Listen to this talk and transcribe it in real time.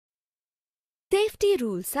Safety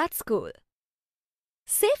rules at school.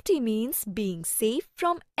 Safety means being safe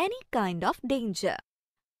from any kind of danger.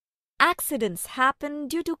 Accidents happen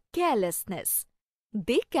due to carelessness.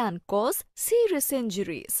 They can cause serious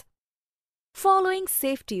injuries. Following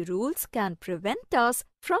safety rules can prevent us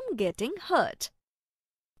from getting hurt.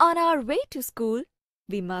 On our way to school,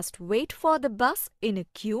 we must wait for the bus in a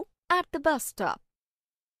queue at the bus stop.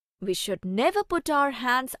 We should never put our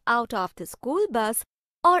hands out of the school bus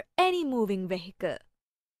or any moving vehicle.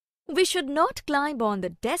 We should not climb on the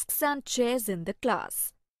desks and chairs in the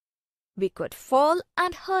class. We could fall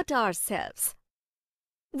and hurt ourselves.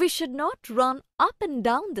 We should not run up and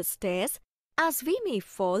down the stairs as we may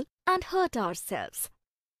fall and hurt ourselves.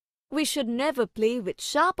 We should never play with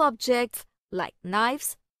sharp objects like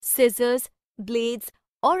knives, scissors, blades,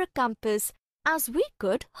 or a compass as we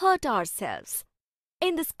could hurt ourselves.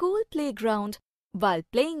 In the school playground, while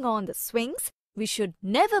playing on the swings, we should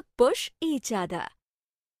never push each other.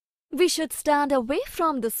 We should stand away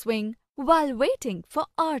from the swing while waiting for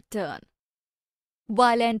our turn.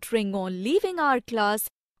 While entering or leaving our class,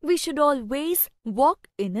 we should always walk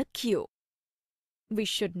in a queue. We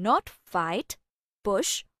should not fight,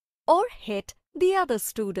 push, or hit the other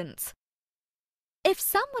students. If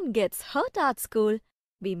someone gets hurt at school,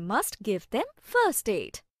 we must give them first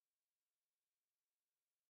aid.